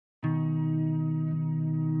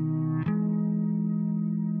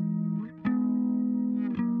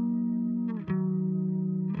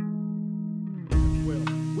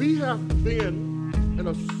have been in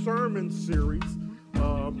a sermon series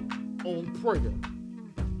on prayer.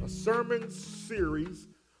 A sermon series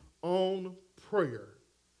on prayer.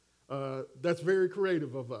 That's very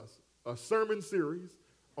creative of us. A sermon series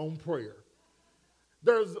on prayer.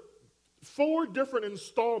 There's 4 different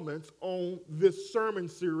installments on this sermon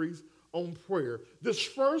series on prayer. This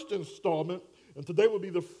first installment, and today will be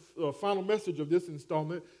the final message of this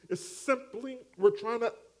installment, is simply we're trying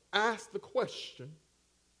to ask the question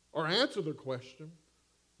or answer the question,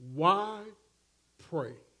 why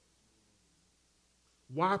pray?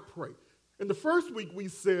 Why pray? In the first week we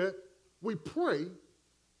said we pray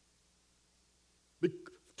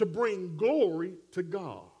to bring glory to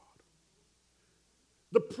God.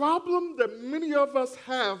 The problem that many of us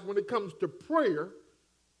have when it comes to prayer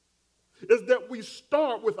is that we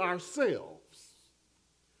start with ourselves.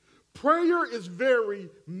 Prayer is very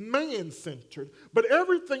man-centered, but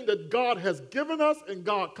everything that God has given us and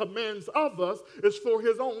God commands of us is for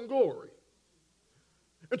his own glory.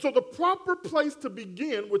 And so the proper place to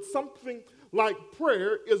begin with something like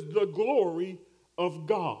prayer is the glory of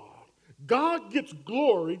God. God gets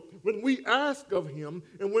glory when we ask of him,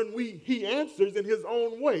 and when he answers in his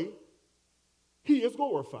own way, he is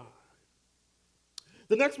glorified.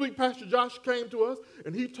 The next week, Pastor Josh came to us,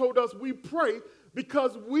 and he told us we pray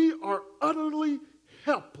because we are utterly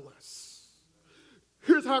helpless.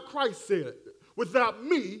 Here's how Christ said it. Without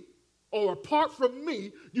me, or apart from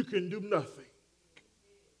me, you can do nothing.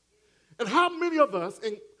 And how many of us,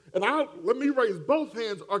 let me raise both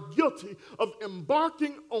hands, are guilty of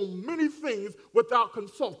embarking on many things without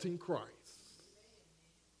consulting Christ?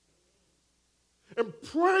 And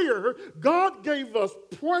prayer, God gave us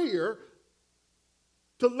prayer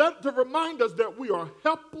to remind us that we are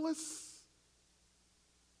helpless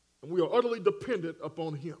and we are utterly dependent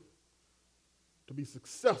upon him to be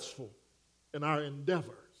successful in our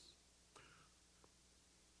endeavors.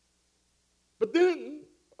 But then,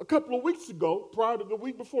 a couple of weeks ago, prior to the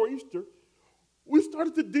week before Easter, we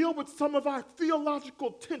started to deal with some of our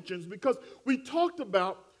theological tensions because we talked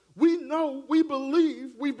about, we know, we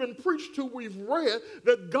believe, we've been preached to, we've read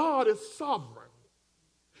that God is sovereign.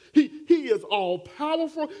 He is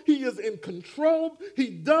all-powerful. He is in control. He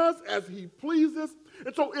does as he pleases.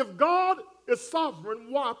 And so if God is sovereign,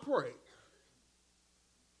 why pray?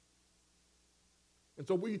 And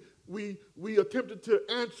so we attempted to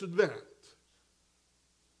answer that.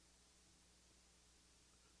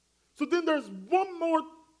 So then there's one more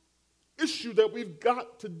issue that we've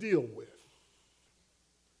got to deal with.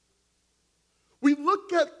 We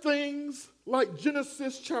look at things like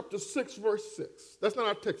Genesis chapter 6, verse 6. That's not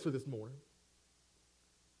our text for this morning.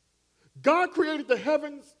 God created the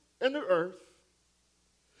heavens and the earth.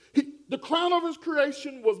 The crown of his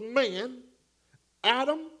creation was man,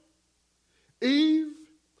 Adam, Eve,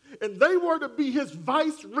 and they were to be his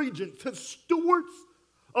vice regents, his stewards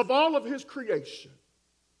of all of his creation.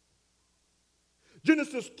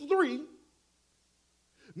 Genesis 3,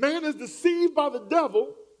 man is deceived by the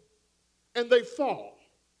devil and they fall.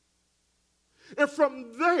 And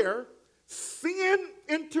from there, sin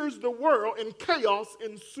enters the world and chaos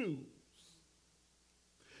ensues.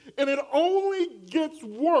 And it only gets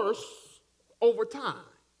worse over time.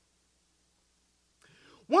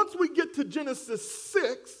 Once we get to Genesis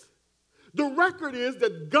 6, the record is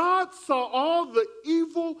that God saw all the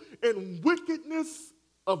evil and wickedness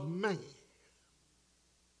of man.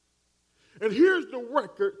 And here's the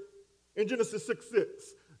record in Genesis 6:6.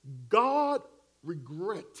 God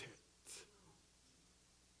regretted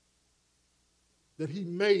that he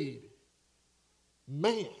made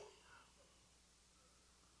man.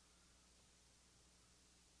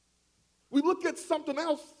 We look at something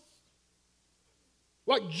else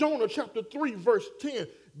like Jonah chapter 3, verse 10.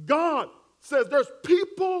 God says there's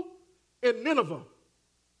people in Nineveh.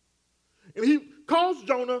 And he calls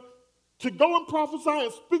Jonah to go and prophesy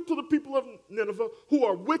and speak to the people of Nineveh who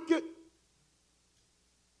are wicked.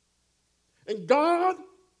 And God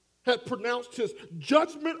had pronounced his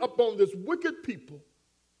judgment upon this wicked people.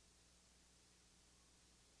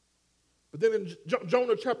 But then in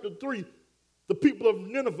Jonah chapter 3, the people of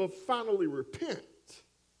Nineveh finally repent.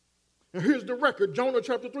 And here's the record, Jonah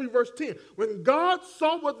chapter 3, verse 10. When God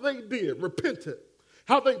saw what they did, repented,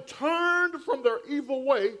 how they turned from their evil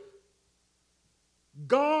way,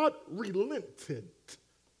 God relented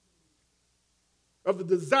of the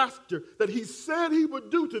disaster that he said he would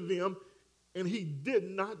do to them, and he did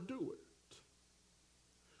not do it.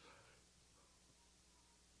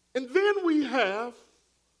 And then we have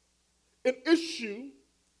an issue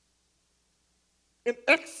in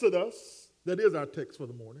Exodus, that is our text for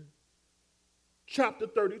the morning, chapter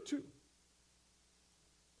 32.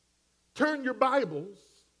 Turn your Bibles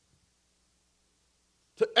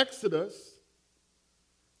to Exodus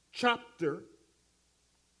chapter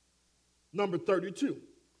number 32.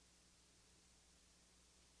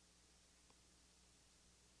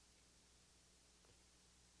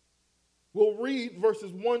 We'll read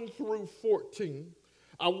verses 1 through 14.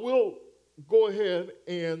 I will go ahead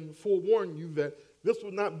and forewarn you that this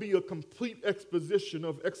will not be a complete exposition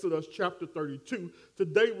of Exodus chapter 32.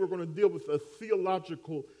 Today we're going to deal with a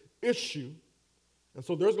theological issue. And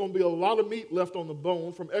so there's going to be a lot of meat left on the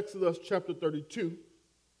bone from Exodus chapter 32.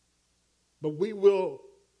 But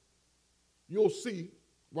you'll see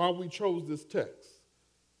why we chose this text.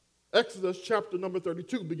 Exodus chapter number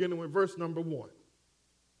 32, beginning with verse number 1.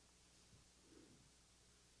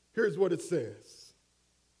 Here's what it says.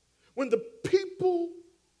 When the people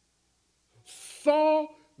saw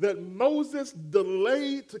that Moses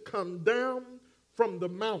delayed to come down from the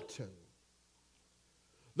mountain,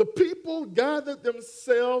 the people gathered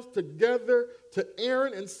themselves together to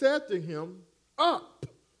Aaron and said to him, "Up,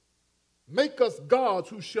 make us gods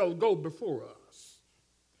who shall go before us.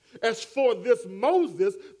 As for this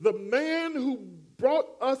Moses, the man who brought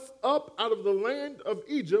us up out of the land of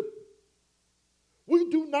Egypt, we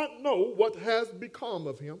do not know what has become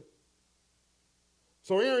of him."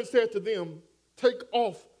 So Aaron said to them, "Take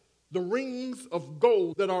off the rings of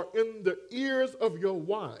gold that are in the ears of your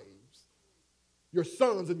wives, your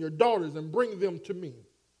sons and your daughters, and bring them to me."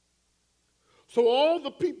 So all the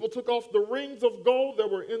people took off the rings of gold that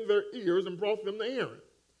were in their ears and brought them to Aaron.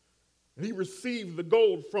 And he received the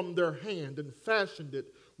gold from their hand and fashioned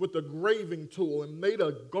it with a graving tool and made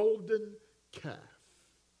a golden calf.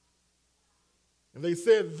 And they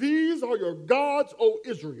said, "These are your gods, O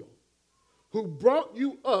Israel, who brought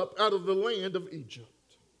you up out of the land of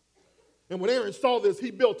Egypt." And when Aaron saw this,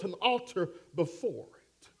 he built an altar before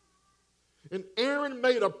it. And Aaron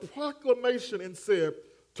made a proclamation and said,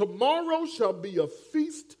 "Tomorrow shall be a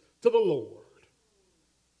feast to the Lord."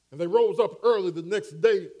 And they rose up early the next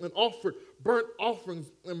day and offered burnt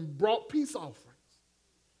offerings and brought peace offerings.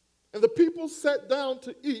 And the people sat down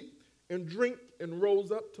to eat and drink and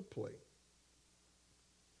rose up to play.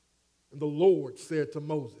 And the Lord said to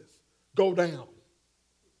Moses, "Go down,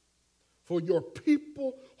 for your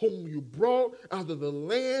people whom you brought out of the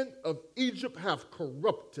land of Egypt have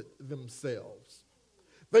corrupted themselves.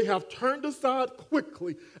 They have turned aside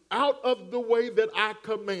quickly out of the way that I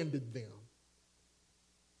commanded them.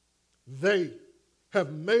 They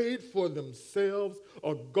have made for themselves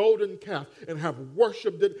a golden calf and have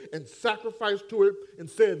worshipped it and sacrificed to it and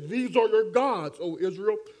said, 'These are your gods, O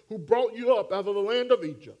Israel, who brought you up out of the land of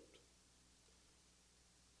Egypt.'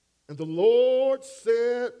 And the Lord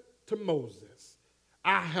said to Moses,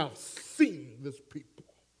 'I have seen this people,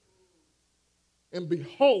 and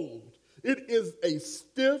behold, it is a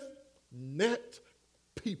stiff-necked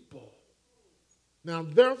people. Now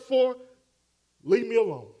therefore, leave me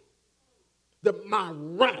alone, that my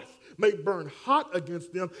wrath may burn hot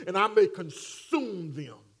against them, and I may consume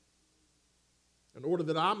them, in order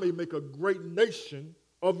that I may make a great nation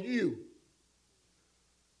of you.'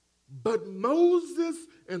 But Moses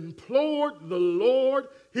implored the Lord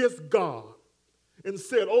his God and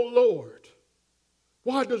said, 'O Lord,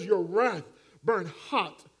 why does your wrath burn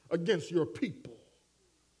hot against your people,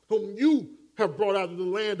 whom you have brought out of the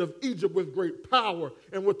land of Egypt with great power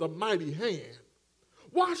and with a mighty hand?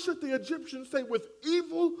 Why should the Egyptians say, with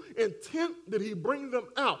evil intent did he bring them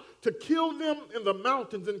out, to kill them in the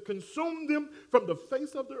mountains and consume them from the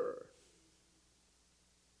face of the earth?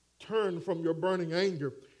 Turn from your burning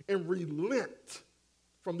anger and relent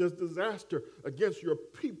from this disaster against your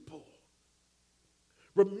people.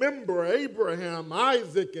 Remember Abraham,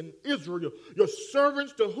 Isaac, and Israel, your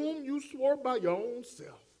servants to whom you swore by your own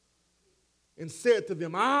self, and said to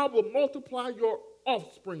them, I will multiply your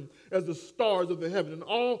offspring as the stars of the heaven, and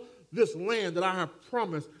all this land that I have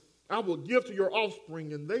promised I will give to your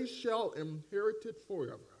offspring, and they shall inherit it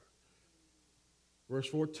forever. Verse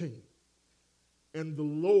 14, and the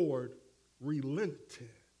Lord relented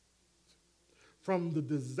from the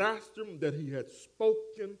disaster that he had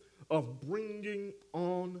spoken of bringing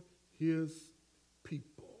on his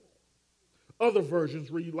people. Other versions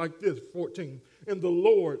read like this, 14, and the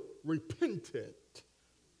Lord repented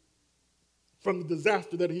from the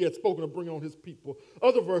disaster that he had spoken of bringing on his people.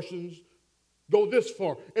 Other versions go this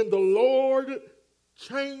far, and the Lord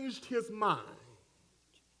changed his mind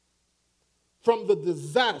from the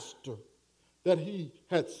disaster that he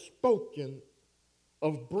had spoken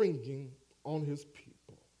of bringing on his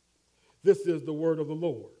people. This is the word of the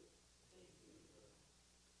Lord.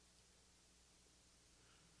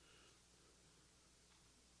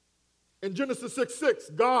 In Genesis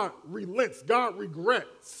 6:6, God relents, God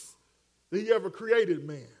regrets that he ever created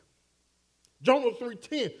man. Jonah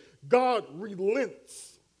 3:10, God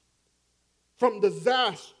relents from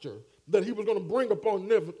disaster that he was going to bring upon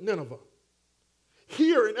Nineveh.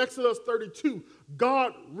 Here in Exodus 32,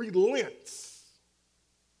 God relents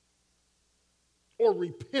or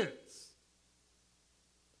repents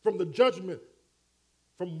from the judgment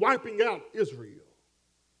from wiping out Israel.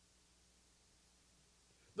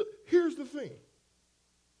 Here's the thing.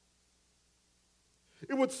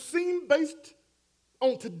 It would seem, based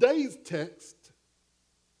on today's text,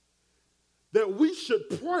 that we should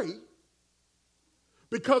pray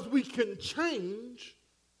because we can change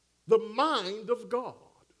the mind of God.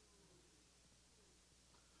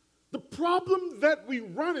 The problem that we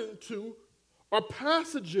run into are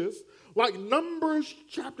passages like Numbers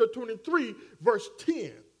chapter 23, verse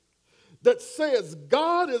 10, that says,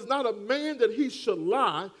 God is not a man that he should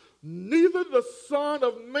lie, neither the Son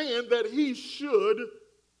of Man that he should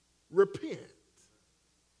repent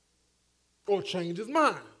or change his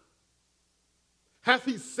mind. Hath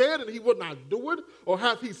he said and he would not do it? Or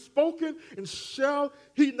hath he spoken and shall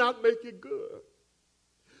he not make it good?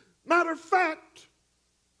 Matter of fact,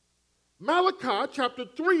 Malachi chapter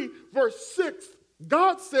 3, verse 6,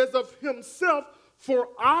 God says of himself, for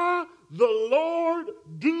I, the Lord,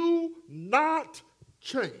 do not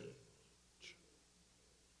change.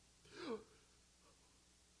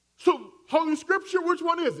 So, Holy Scripture, which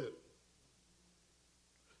one is it?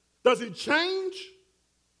 Does he change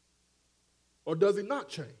or does he not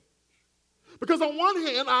change? Because on one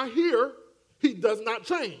hand, I hear he does not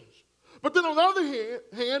change. But then on the other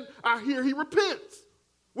hand, I hear he repents,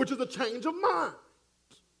 which is a change of mind.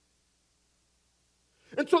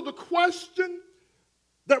 And so the question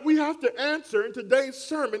that we have to answer in today's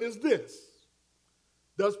sermon is this: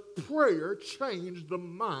 does prayer change the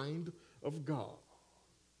mind of God?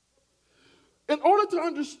 In order to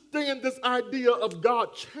understand this idea of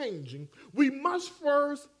God changing, we must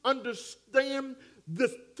first understand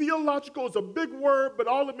this theological, it's a big word, but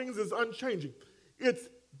all it means is unchanging. It's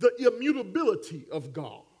the immutability of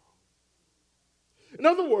God. In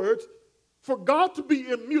other words, for God to be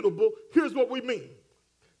immutable, here's what we mean.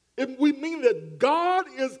 We mean that God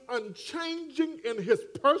is unchanging in his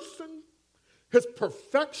person, his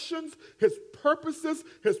perfections, his purposes,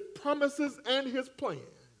 his promises, and his plans.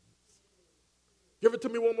 Give it to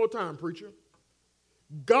me one more time, preacher.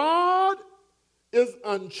 God is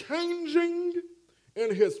unchanging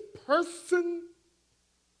in his person,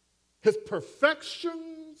 his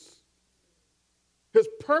perfections, his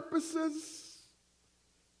purposes,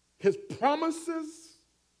 his promises,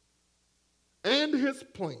 and his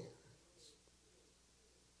plans.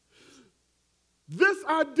 This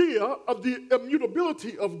idea of the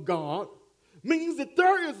immutability of God means that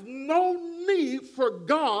there is no need for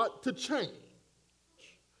God to change.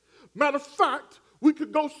 Matter of fact, we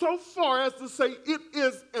could go so far as to say it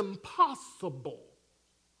is impossible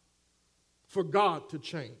for God to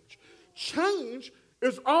change. Change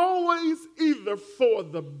is always either for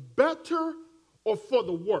the better or for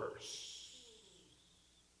the worse.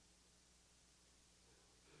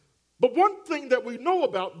 But one thing that we know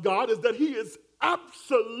about God is that he is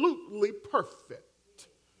absolutely perfect.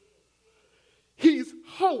 He's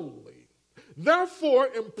holy. Therefore,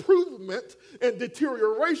 improvement and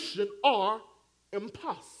deterioration are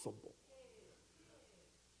impossible.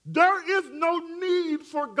 There is no need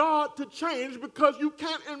for God to change because you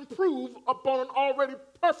can't improve upon an already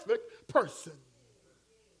perfect person.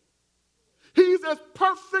 He's as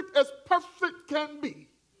perfect can be.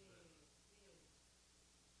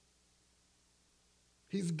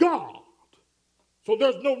 He's God. So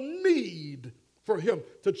there's no need for him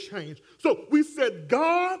to change. So we said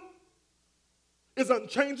God is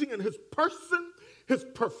unchanging in his person, his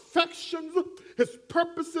perfections, his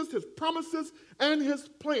purposes, his promises, and his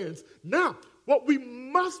plans. Now, what we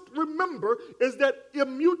must remember is that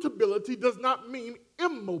immutability does not mean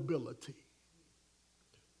immobility.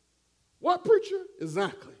 What, preacher?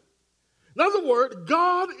 Exactly. In other words,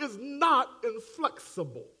 God is not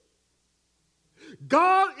inflexible.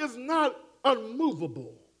 God is not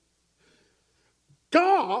unmovable.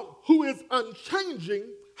 God, who is unchanging,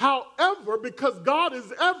 however, because God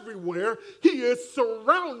is everywhere, he is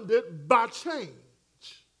surrounded by change.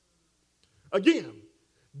 Again,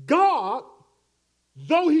 God,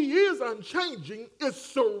 though he is unchanging, is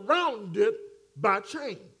surrounded by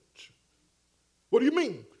change. What do you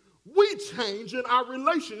mean? We change in our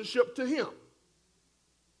relationship to him.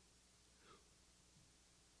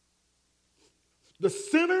 The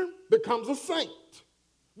sinner becomes a saint.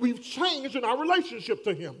 We've changed in our relationship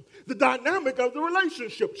to him. The dynamic of the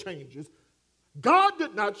relationship changes. God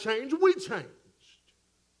did not change, we changed.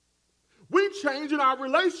 We change in our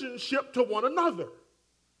relationship to one another.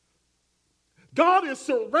 God is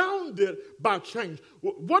surrounded by change.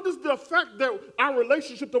 What is the effect that our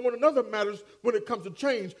relationship to one another matters when it comes to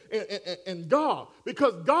change and God?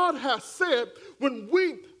 Because God has said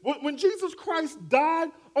when Jesus Christ died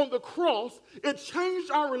on the cross, it changed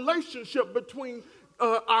our relationship between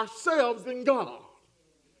ourselves and God.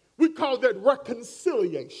 We call that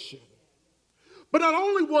reconciliation. But not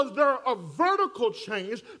only was there a vertical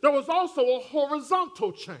change, there was also a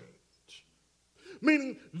horizontal change.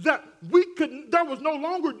 Meaning that there was no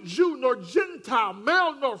longer Jew nor Gentile,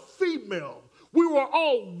 male nor female. We were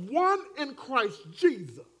all one in Christ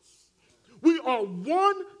Jesus. We are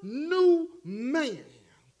one new man.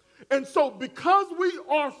 And so because we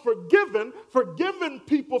are forgiven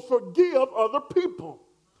people forgive other people.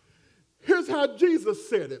 Here's how Jesus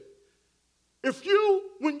said it.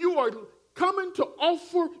 When you are coming to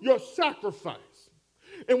offer your sacrifice,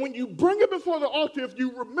 and when you bring it before the altar, if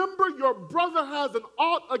you remember your brother has an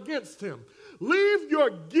ought against him, leave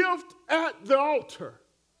your gift at the altar.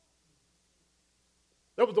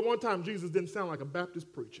 That was the one time Jesus didn't sound like a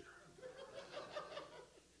Baptist preacher.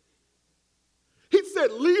 He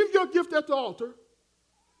said, leave your gift at the altar.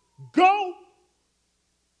 Go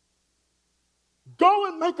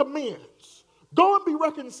and make amends. Go and be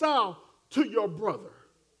reconciled to your brother.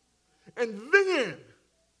 And then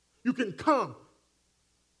you can come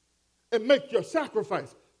and make your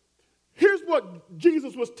sacrifice. Here's what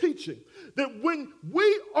Jesus was teaching, that when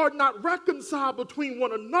we are not reconciled between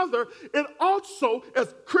one another, and also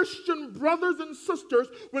as Christian brothers and sisters,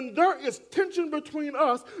 when there is tension between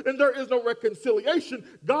us and there is no reconciliation,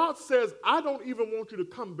 God says, I don't even want you to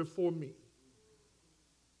come before me.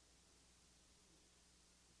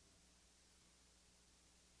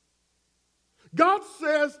 God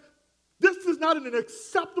says, this is not an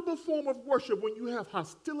acceptable form of worship when you have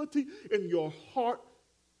hostility in your heart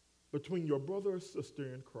between your brother or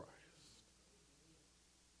sister in Christ.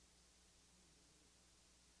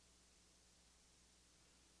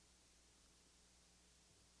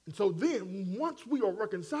 And so then, once we are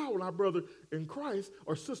reconciled with our brother in Christ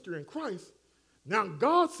or sister in Christ, now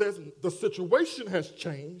God says the situation has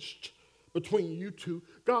changed between you two.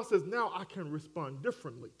 God says, now I can respond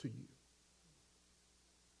differently to you.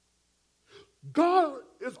 God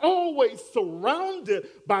is always surrounded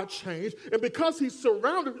by change, and because he's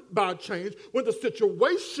surrounded by change, when the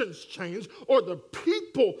situations change or the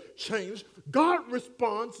people change, God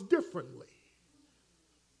responds differently.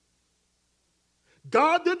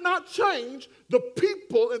 God did not change, the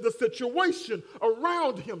people and the situation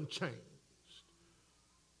around him changed.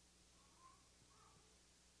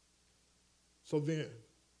 So then,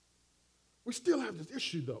 we still have this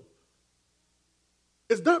issue though.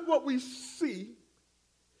 Is that what we see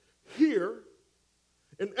here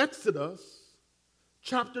in Exodus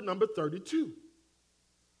chapter number 32?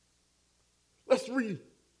 Let's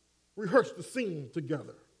rehearse the scene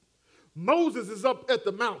together. Moses is up at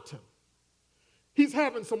the mountain. He's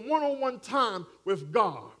having some one-on-one time with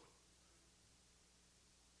God.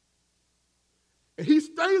 And he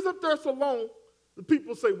stays up there so long, the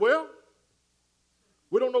people say, well,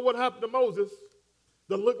 we don't know what happened to Moses.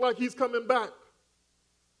 Doesn't look like he's coming back.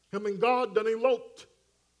 Him and God done eloped.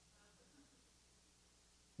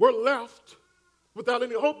 We're left without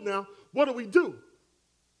any hope now. What do we do?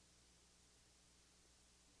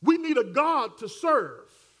 We need a God to serve.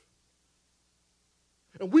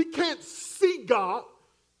 And we can't see God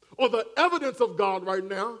or the evidence of God right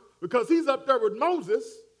now because he's up there with Moses.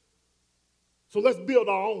 So let's build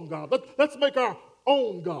our own God. Let's make our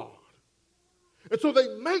own God. And so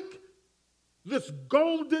they make this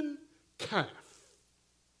golden calf.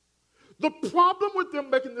 The problem with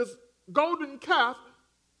them making this golden calf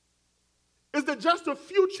is that just a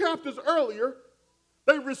few chapters earlier,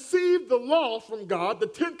 they received the law from God, the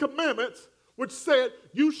 10 Commandments, which said,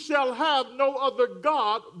 you shall have no other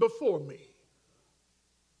God before me.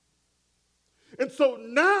 And so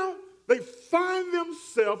now they find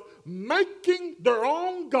themselves making their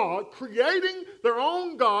own God, creating their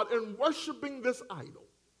own God, and worshiping this idol.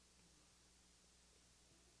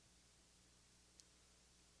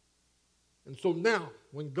 And so now,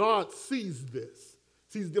 when God sees this,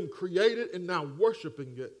 sees them created and now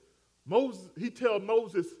worshiping it, he tells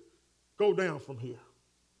Moses, go down from here.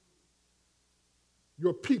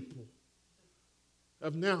 Your people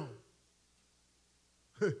have now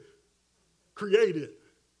created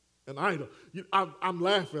an idol. I'm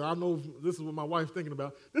laughing. I know this is what my wife's thinking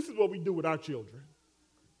about. This is what we do with our children.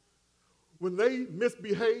 when they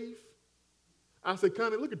misbehave, I say,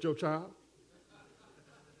 Connie, look at your child.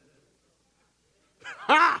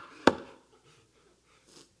 Ha!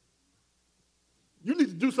 You need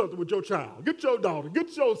to do something with your child. Get your daughter.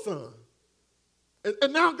 Get your son.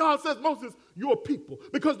 And now God says, Moses, you're people.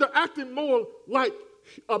 Because they're acting more like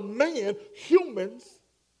a man, humans.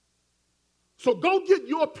 So go get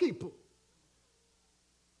your people.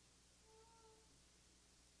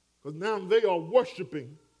 Because now they are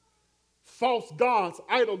worshiping false gods,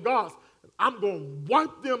 idol gods. I'm going to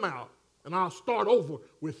wipe them out, and I'll start over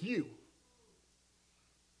with you.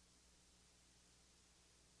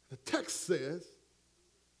 The text says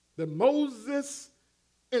that Moses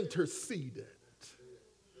interceded.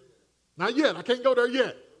 Not yet. I can't go there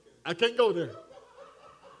yet. I can't go there.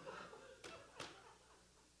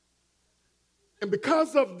 And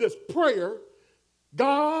because of this prayer,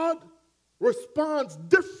 God responds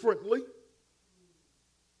differently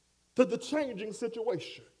to the changing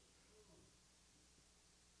situation.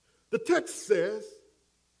 The text says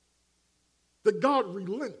that God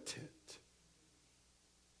relented.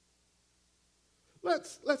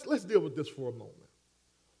 Let's deal with this for a moment.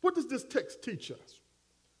 What does this text teach us?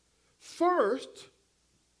 First,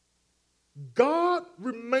 God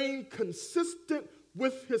remained consistent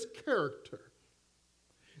with his character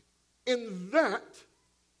in that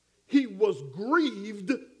he was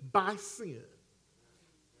grieved by sin.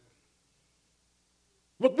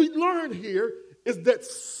 What we learn here is that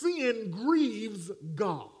sin grieves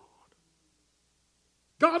God.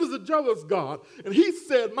 God is a jealous God, and he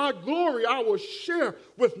said, my glory I will share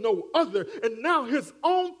with no other. And now his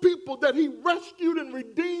own people that he rescued and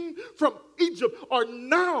redeemed from Egypt are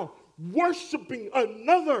now worshiping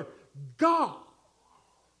another God.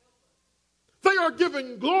 They are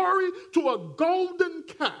giving glory to a golden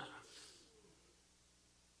calf.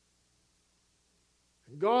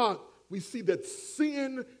 And God, we see that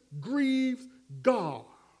sin grieves God.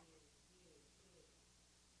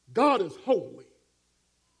 God is holy.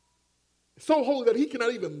 So holy that he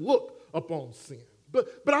cannot even look upon sin. But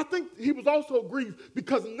I think he was also grieved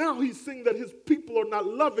because now he's seeing that his people are not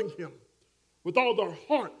loving him with all their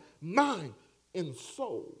heart, mind, and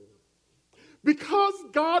soul. Because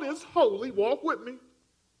God is holy, walk with me,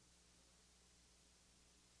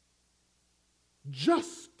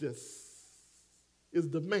 justice is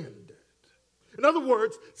demanded. In other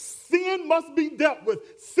words, sin must be dealt with.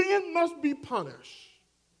 Sin must be punished.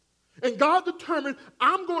 And God determined,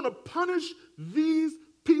 I'm going to punish these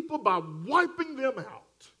people by wiping them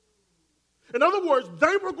out. In other words,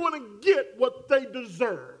 they were going to get what they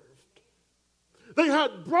deserved. They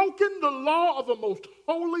had broken the law of the most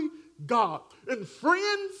holy God. And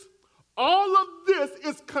friends, all of this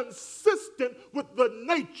is consistent with the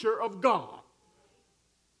nature of God.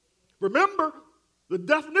 Remember, the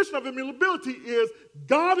definition of immutability is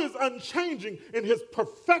God is unchanging in his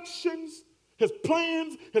perfections, his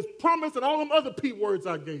plans, his promise, and all them other P words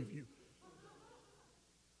I gave you.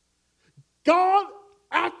 God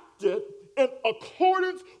acted in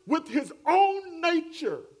accordance with his own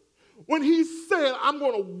nature when he said, I'm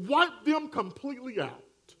going to wipe them completely out.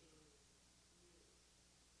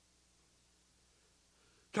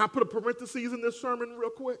 Can I put a parenthesis in this sermon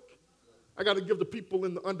real quick? I got to give the people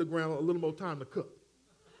in the underground a little more time to cook.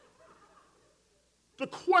 The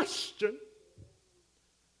question,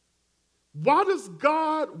 why does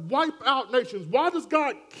God wipe out nations? Why does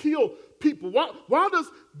God kill people? Why does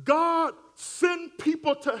God send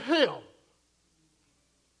people to hell?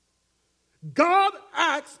 God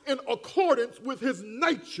acts in accordance with his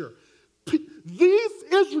nature. These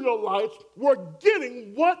Israelites were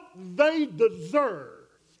getting what they deserved.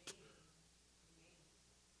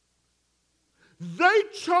 They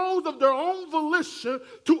chose of their own volition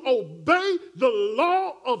to obey the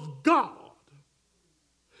law of God.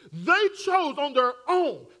 They chose on their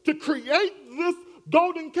own to create this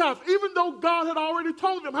golden calf, even though God had already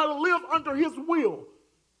told them how to live under his will,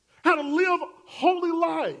 how to live holy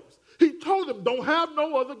lives. He told them, don't have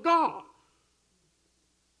no other God.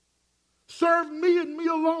 Serve me and me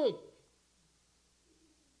alone.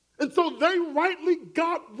 And so they rightly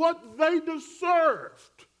got what they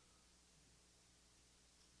deserved.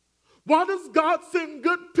 Why does God send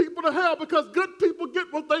good people to hell? Because good people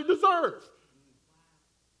get what they deserve.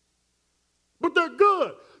 But they're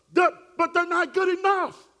good. But they're not good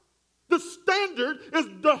enough. The standard is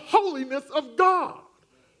the holiness of God.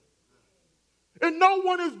 And no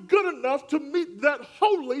one is good enough to meet that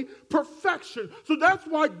holy perfection. So that's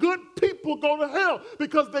why good people go to hell,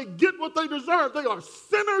 because they get what they deserve. They are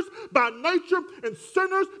sinners by nature, and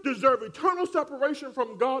sinners deserve eternal separation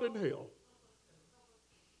from God in hell.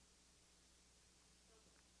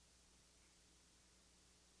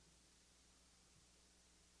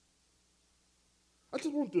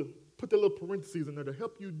 just want to put that little parentheses in there to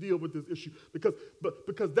help you deal with this issue because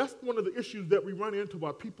that's one of the issues that we run into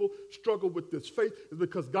why people struggle with this faith is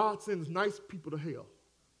because God sends nice people to hell.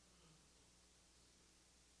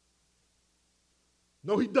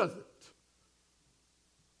 No, he doesn't.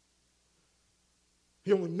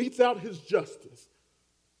 He only metes out his justice.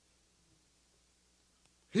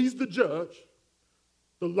 He's the judge.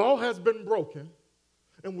 The law has been broken.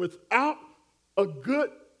 And without a good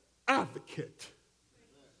advocate,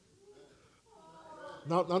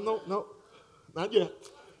 no, not yet.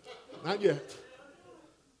 Not yet.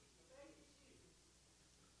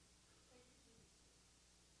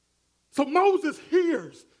 So Moses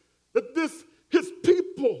hears that his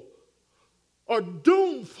people are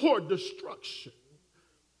doomed for destruction.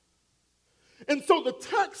 And so the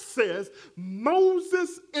text says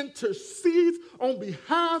Moses intercedes on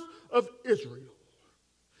behalf of Israel.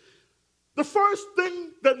 The first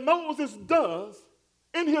thing that Moses does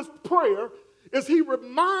in his prayer is he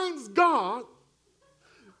reminds God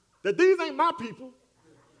that these ain't my people.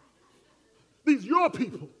 These your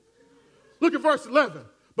people. Look at verse 11.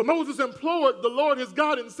 But Moses implored the Lord his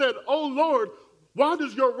God and said, "O Lord, why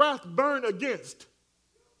does your wrath burn against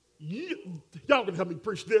you?" Y'all can help me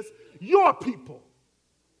preach this. Your people,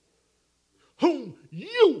 whom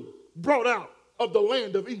you brought out of the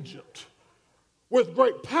land of Egypt with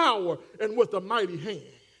great power and with a mighty hand.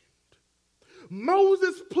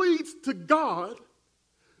 Moses pleads to God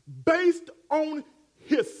based on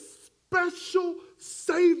his special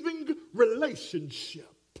saving relationship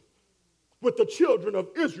with the children of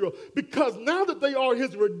Israel, because now that they are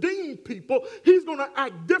his redeemed people, he's going to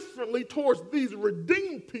act differently towards these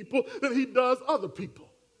redeemed people than he does other people.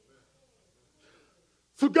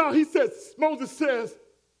 So Moses says,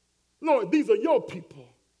 Lord, these are your people.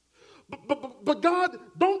 But God,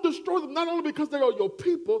 don't destroy them not only because they are your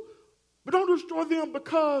people, but don't destroy them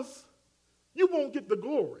because you won't get the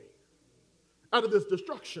glory out of this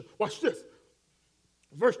destruction. Watch this.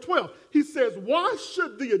 Verse 12, he says, why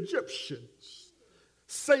should the Egyptians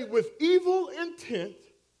say with evil intent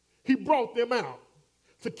he brought them out,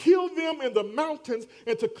 to kill them in the mountains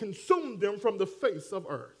and to consume them from the face of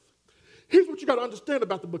earth? Here's what you got to understand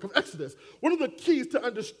about the book of Exodus. One of the keys to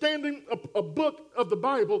understanding a book of the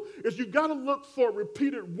Bible is you got to look for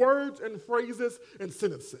repeated words and phrases and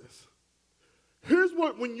sentences. Here's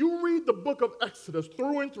what, when you read the book of Exodus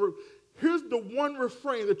through and through, here's the one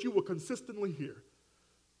refrain that you will consistently hear.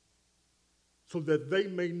 So that they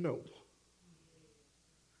may know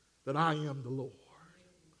that I am the Lord.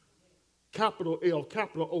 Capital L,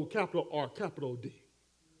 capital O, capital R, capital D.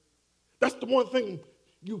 That's the one thing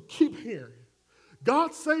you keep hearing.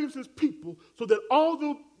 God saves his people so that all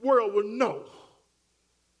the world will know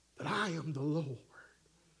that I am the Lord,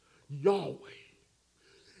 Yahweh.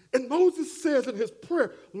 And Moses says in his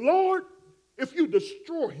prayer, Lord, if you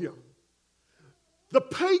destroy him, the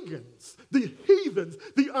pagans, the heathens,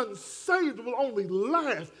 the unsaved will only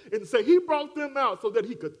laugh and say he brought them out so that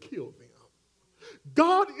he could kill them.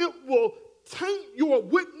 God, it will taint your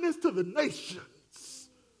witness to the nations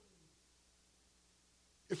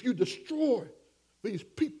if you destroy these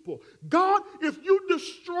people. God, if you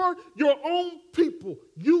destroy your own people,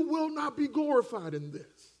 you will not be glorified in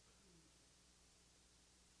this.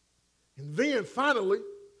 And then finally,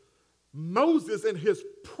 Moses in his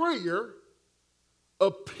prayer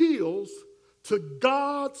appeals to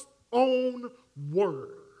God's own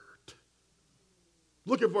word.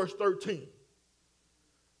 Look at verse 13.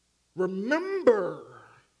 Remember,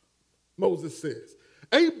 Moses says,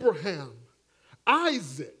 Abraham,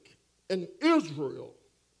 Isaac, and Israel,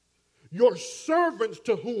 your servants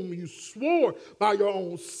to whom you swore by your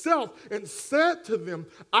own self and said to them,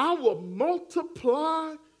 I will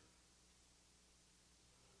multiply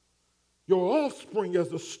your offspring as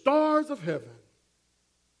the stars of heaven.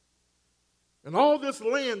 And all this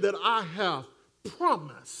land that I have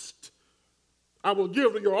promised, I will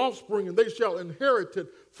give to your offspring, and they shall inherit it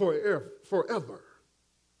forever.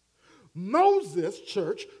 Moses,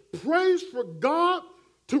 church, prays for God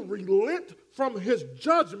to relent from his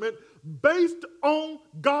judgment based on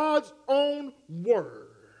God's own word.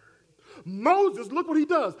 Moses, look what he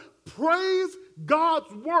does, prays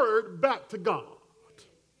God's word back to God.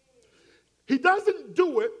 He doesn't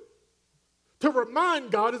do it to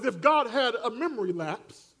remind God as if God had a memory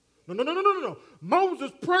lapse. No.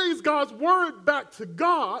 Moses prays God's word back to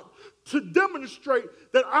God to demonstrate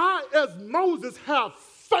that I, as Moses, have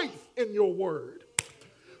faith in your word.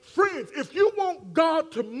 Friends, if you want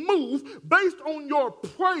God to move based on your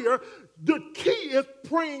prayer, the key is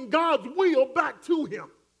praying God's will back to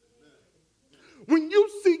him. When you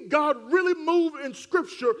see God really move in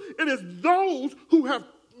Scripture, it is those who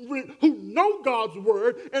know God's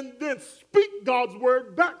word and then speak God's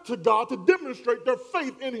word back to God to demonstrate their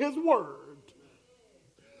faith in his word.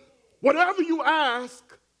 Whatever you ask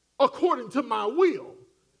according to my will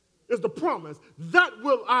is the promise. That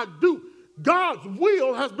will I do. God's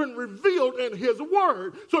will has been revealed in his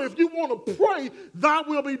word. So if you want to pray, thy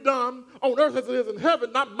will be done on earth as it is in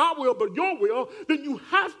heaven, not my will, but your will, then you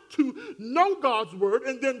have to know God's word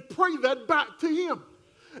and then pray that back to him.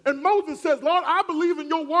 And Moses says, Lord, I believe in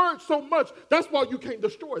your word so much, that's why you can't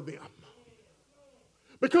destroy them.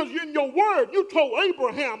 Because in your word, you told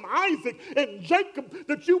Abraham, Isaac, and Jacob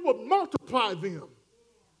that you would multiply them.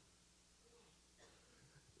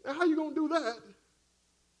 Now, how are you going to do that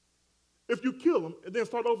if you kill them and then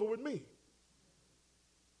start over with me?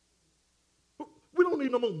 We don't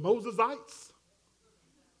need no more Mosesites.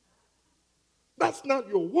 That's not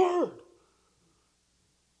your word.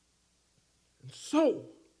 And so,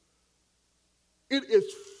 it is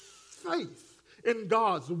faith in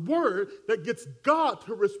God's word that gets God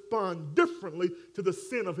to respond differently to the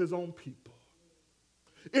sin of his own people.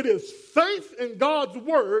 It is faith in God's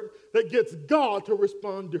word that gets God to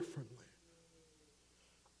respond differently.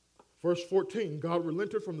 Verse 14, God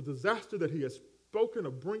relented from the disaster that he has spoken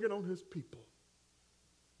of bringing on his people.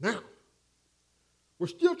 Now, we're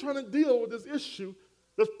still trying to deal with this issue.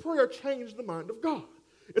 Does prayer change the mind of God?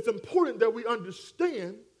 It's important that we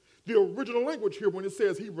understand the original language here when it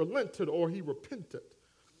says he relented or he repented.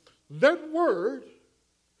 That word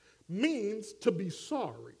means to be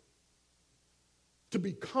sorry, to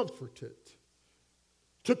be comforted,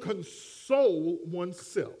 to console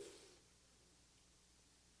oneself.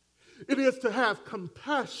 It is to have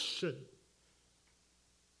compassion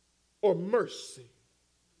or mercy.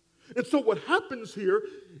 And so what happens here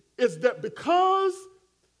is that because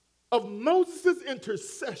of Moses'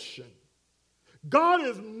 intercession, God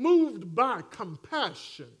is moved by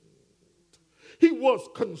compassion. He was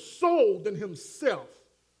consoled in himself.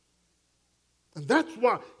 And that's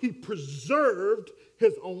why he preserved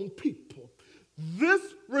his own people. This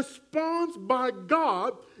response by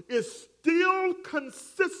God is still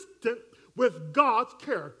consistent with God's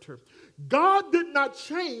character. God did not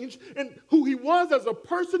change in who he was as a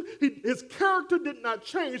person. His character did not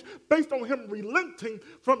change based on him relenting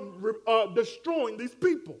from destroying these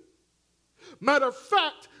people. Matter of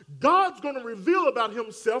fact, God's going to reveal about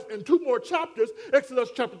himself in 2 more chapters, Exodus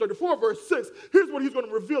chapter 34, verse 6. Here's what he's going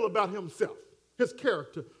to reveal about himself, his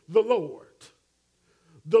character, the Lord,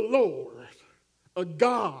 a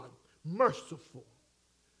God merciful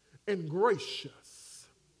and gracious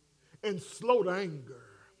and slow to anger,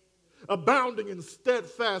 abounding in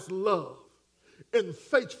steadfast love and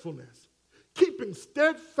faithfulness, keeping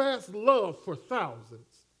steadfast love for thousands,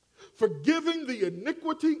 forgiving the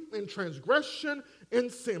iniquity and transgression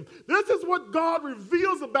and sin. This is what God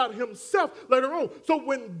reveals about himself later on. So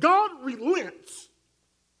when God relents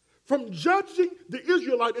from judging the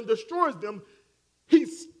Israelite and destroys them, he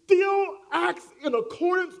still acts in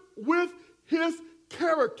accordance with his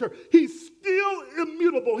character. He's still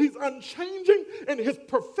immutable. He's unchanging in his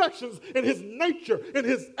perfections, in his nature, in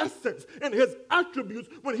his essence, in his attributes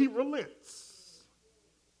when he relents.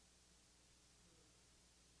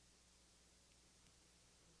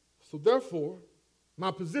 So therefore,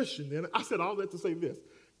 my position then, I said all that to say this.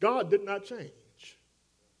 God did not change.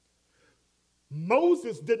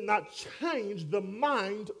 Moses did not change the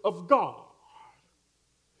mind of God.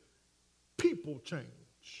 People changed.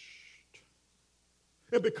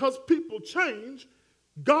 And because people changed,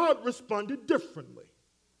 God responded differently.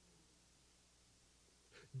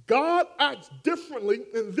 God acts differently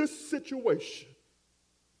in this situation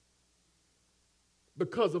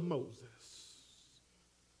because of Moses.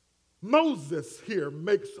 Moses here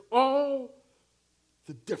makes all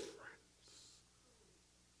the difference.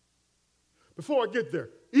 Before I get there,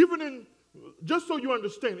 just so you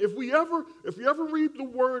understand, if you ever read the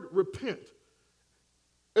word repent,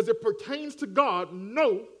 as it pertains to God,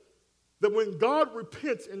 know that when God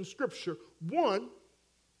repents in Scripture, one,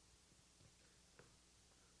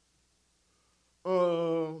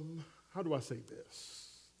 how do I say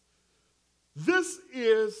this? This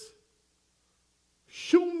is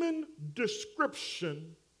human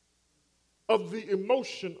description of the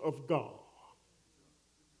emotion of God.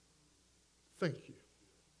 Thank you.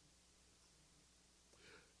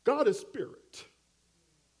 God is spirit.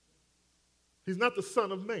 He's not the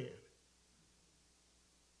Son of Man.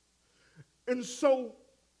 And so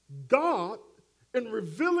God, in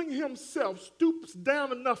revealing himself, stoops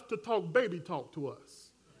down enough to talk baby talk to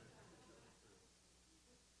us,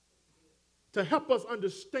 to help us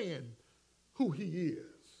understand who he is.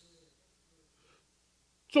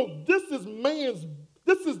 So this is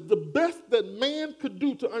the best that man could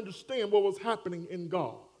do to understand what was happening in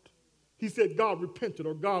God. He said God repented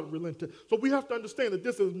or God relented. So we have to understand that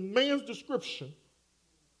this is man's description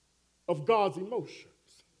of God's emotions.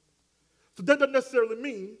 So that doesn't necessarily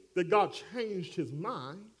mean that God changed his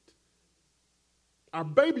mind. Our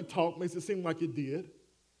baby talk makes it seem like it did.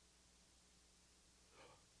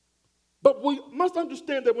 But we must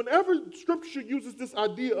understand that whenever Scripture uses this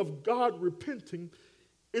idea of God repenting,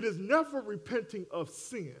 it is never repenting of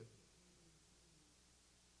sin.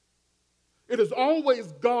 It is always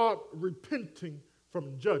God repenting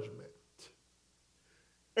from judgment.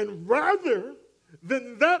 And rather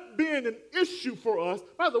than that being an issue for us,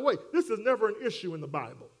 by the way, this is never an issue in the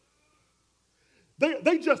Bible.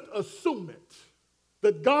 They just assume it,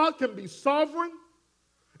 that God can be sovereign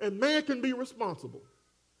and man can be responsible.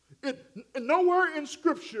 Nowhere in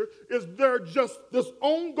Scripture is there just this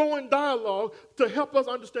ongoing dialogue to help us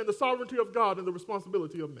understand the sovereignty of God and the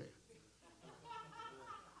responsibility of man.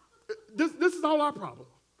 This is all our problem.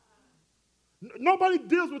 Nobody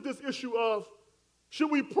deals with this issue of,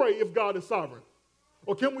 should we pray if God is sovereign?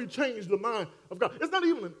 Or can we change the mind of God? It's not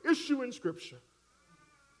even an issue in Scripture.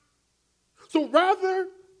 So rather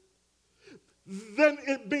than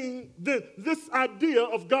it being this idea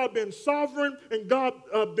of God being sovereign and God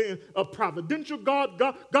being a providential God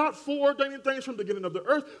foreordaining things from the beginning of the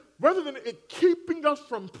earth, rather than it keeping us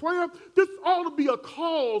from prayer, this ought to be a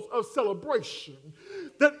cause of celebration.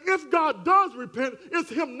 That if God does repent, it's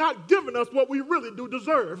him not giving us what we really do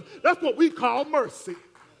deserve. That's what we call mercy.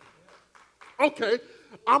 Okay,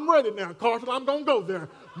 I'm ready now, Carson. I'm going to go there.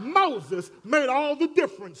 Moses made all the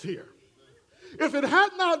difference here. If it had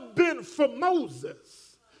not been for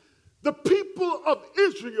Moses, the people of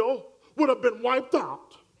Israel would have been wiped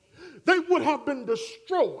out. They would have been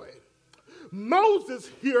destroyed. Moses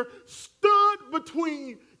here stood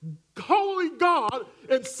between holy God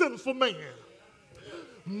and sinful man.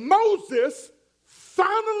 Moses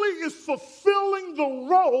finally is fulfilling the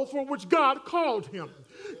role for which God called him.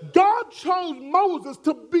 God chose Moses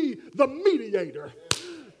to be the mediator.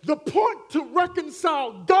 The point to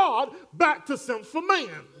reconcile God back to sinful man.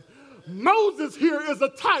 Moses here is a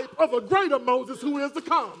type of a greater Moses who is to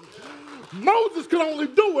come. Moses could only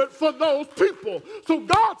do it for those people. So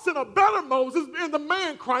God sent a better Moses in the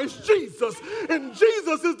man Christ Jesus. And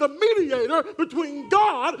Jesus is the mediator between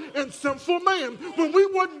God and sinful man. When we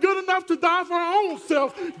weren't good enough to die for our own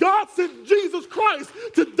self, God sent Jesus Christ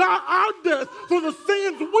to die our death for the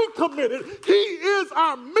sins we committed. He is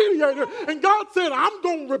our mediator. And God said, I'm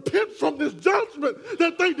going to repent from this judgment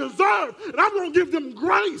that they deserve. And I'm going to give them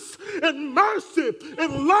grace and mercy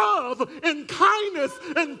and love and kindness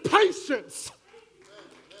and patience.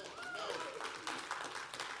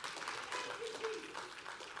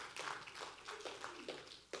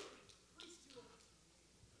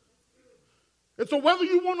 And so whether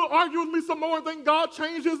you want to argue with me some more and think God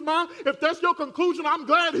changed his mind, if that's your conclusion, I'm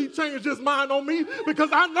glad he changed his mind on me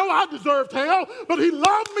because I know I deserved hell, but he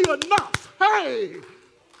loved me enough. Hey!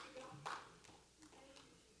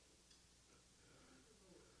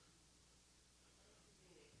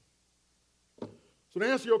 So to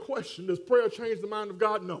answer your question, does prayer change the mind of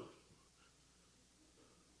God? No.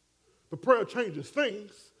 But prayer changes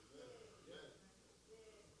things.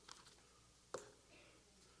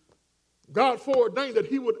 God foreordained that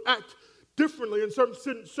he would act differently in certain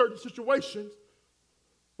situations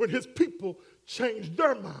when his people changed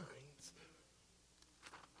their minds.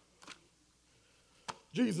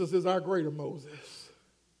 Jesus is our greater Moses.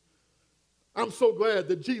 I'm so glad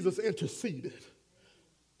that Jesus interceded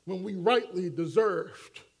when we rightly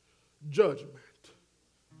deserved judgment.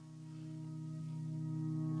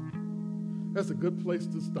 That's a good place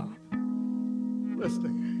to stop. Let's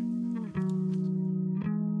stand.